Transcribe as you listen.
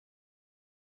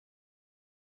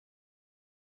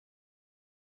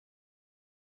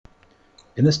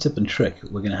In this tip and trick,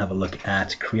 we're going to have a look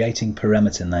at creating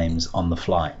parameter names on the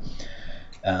fly.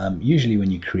 Usually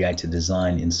when you create a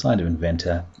design inside of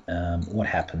Inventor, what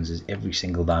happens is every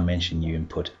single dimension you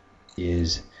input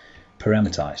is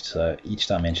parameterized. So each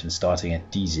dimension starting at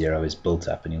D0 is built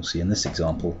up, and you'll see in this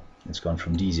example it's gone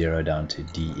from D0 down to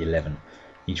D11.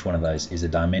 Each one of those is a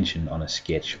dimension on a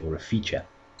sketch or a feature.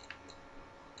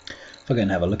 If I go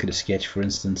and have a look at a sketch, for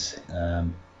instance,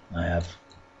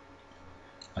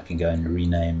 I can go and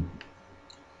rename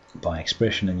by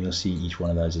expression, and you'll see each one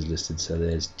of those is listed. So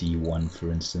there's D1, for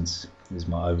instance, is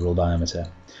my overall diameter,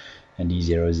 and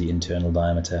D0 is the internal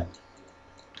diameter,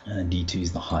 and D2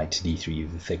 is the height, D3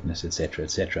 is the thickness, etc.,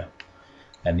 etc.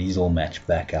 And these all match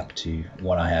back up to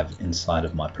what I have inside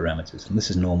of my parameters. And this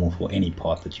is normal for any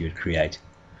part that you would create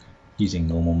using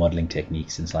normal modeling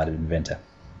techniques inside of Inventor.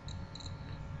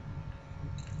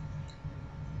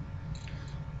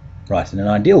 Right, in an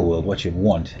ideal world, what you'd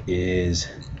want is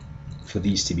for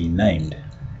these to be named.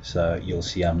 So you'll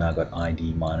see I've now got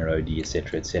ID, minor, OD,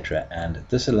 etc., etc. And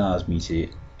this allows me to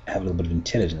have a little bit of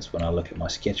intelligence. When I look at my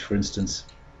sketch, for instance,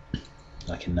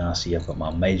 I can now see I've got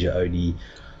my major OD,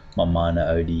 my minor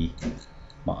OD,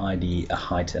 my ID, a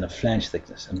height, and a flange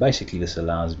thickness. And basically this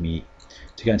allows me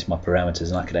to go into my parameters,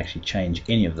 and I could actually change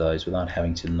any of those without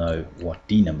having to know what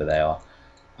D number they are.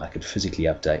 I could physically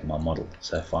update my model.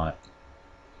 So if I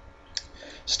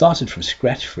started from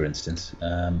scratch, for instance,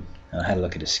 and I had a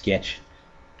look at a sketch,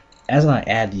 as I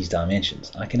add these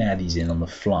dimensions, I can add these in on the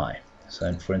fly.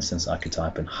 So for instance, I could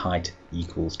type in height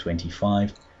equals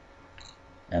 25,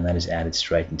 and that is added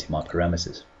straight into my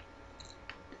parameters.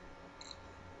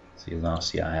 So you'll now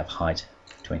see I have height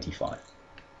 25.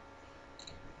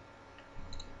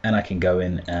 And I can go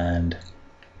in and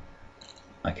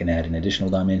I can add in additional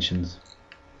dimensions.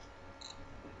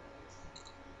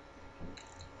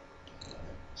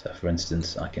 So for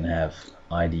instance, I can have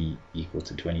ID equal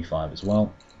to 25 as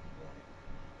well,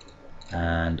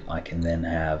 and I can then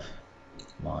have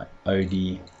my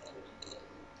OD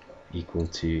equal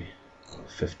to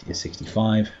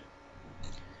 65,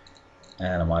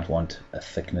 and I might want a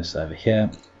thickness over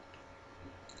here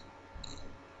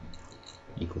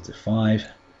equal to 5,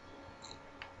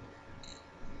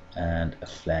 and a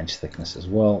flange thickness as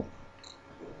well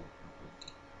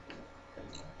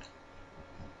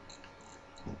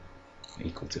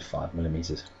equal to 5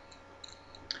 millimeters.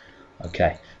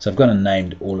 Okay, so I've gone and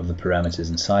named all of the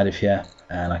parameters inside of here,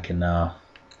 and I can now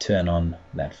turn on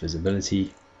that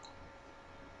visibility.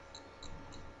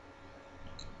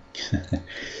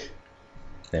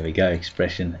 There we go,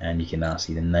 expression, and you can now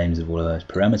see the names of all of those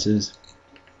parameters.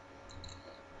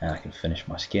 And I can finish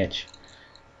my sketch,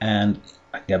 and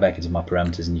I can go back into my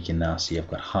parameters, and you can now see I've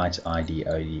got height, ID,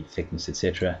 OD, thickness,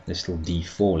 etc. There's still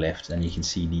D4 left, and you can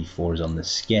see D4 is on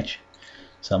this sketch.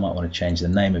 So I might want to change the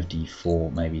name of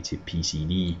D4 maybe to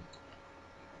PCD.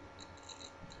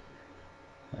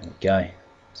 There we go.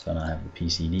 So now I have the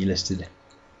PCD listed.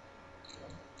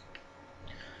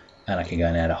 And I can go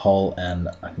and add a hole, and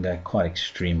I can go quite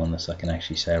extreme on this. I can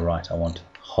actually say, right, I want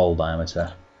hole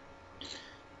diameter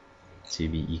to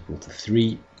be equal to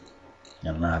 3.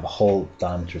 And I have a hole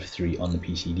diameter of 3 on the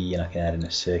PCD, and I can add in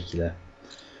a circular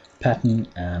pattern,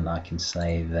 and I can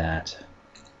say that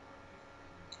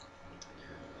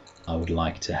I would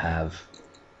like to have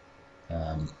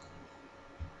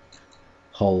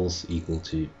holes equal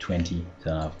to 20. So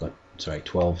now I've got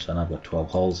 12. So now I've got 12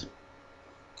 holes.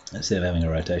 Instead of having a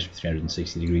rotation of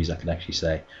 360 degrees, I could actually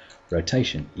say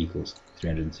rotation equals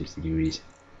 360 degrees.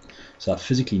 So I've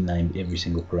physically named every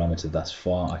single parameter thus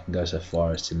far. I can go so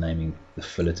far as to naming the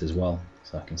fillet as well.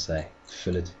 So I can say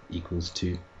fillet equals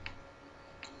 2.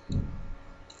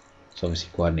 It's obviously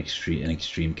quite an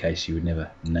extreme case. You would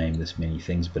never name this many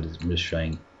things, but it's just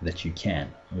showing that you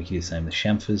can. And we can do the same with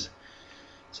chamfers.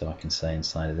 So I can say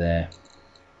inside of there,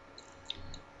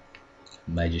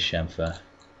 major chamfer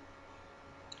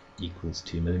equals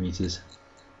 2 millimeters.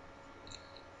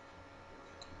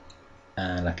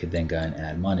 And I could then go and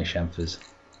add minor chamfers.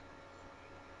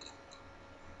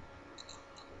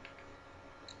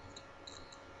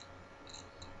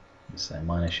 So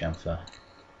minor chamfer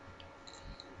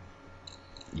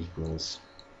equals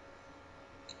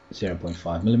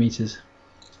 0.5 millimeters,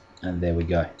 and there we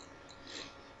go.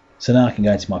 So now I can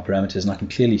go into my parameters, and I can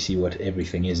clearly see what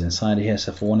everything is inside of here.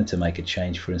 So if I wanted to make a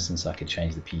change, for instance, I could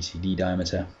change the PCD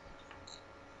diameter.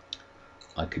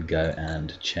 I could go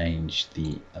and change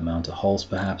the amount of holes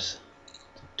perhaps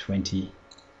to 20,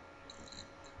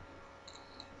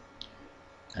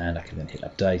 and I can then hit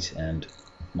update, and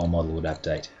my model would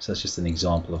update. So that's just an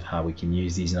example of how we can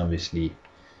use these, and obviously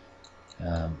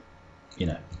you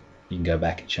know, You can go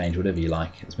back and change whatever you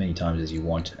like as many times as you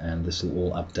want, and this will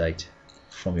all update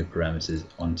from your parameters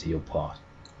onto your part.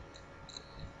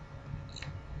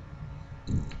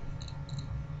 There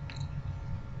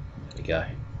we go.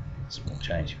 Small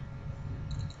change.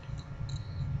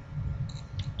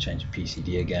 Change the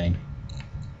PCD again,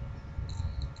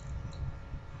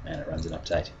 and it runs an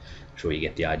update. I'm sure you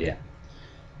get the idea.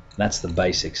 That's the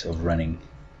basics of running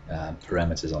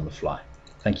parameters on the fly.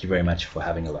 Thank you very much for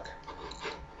having a look.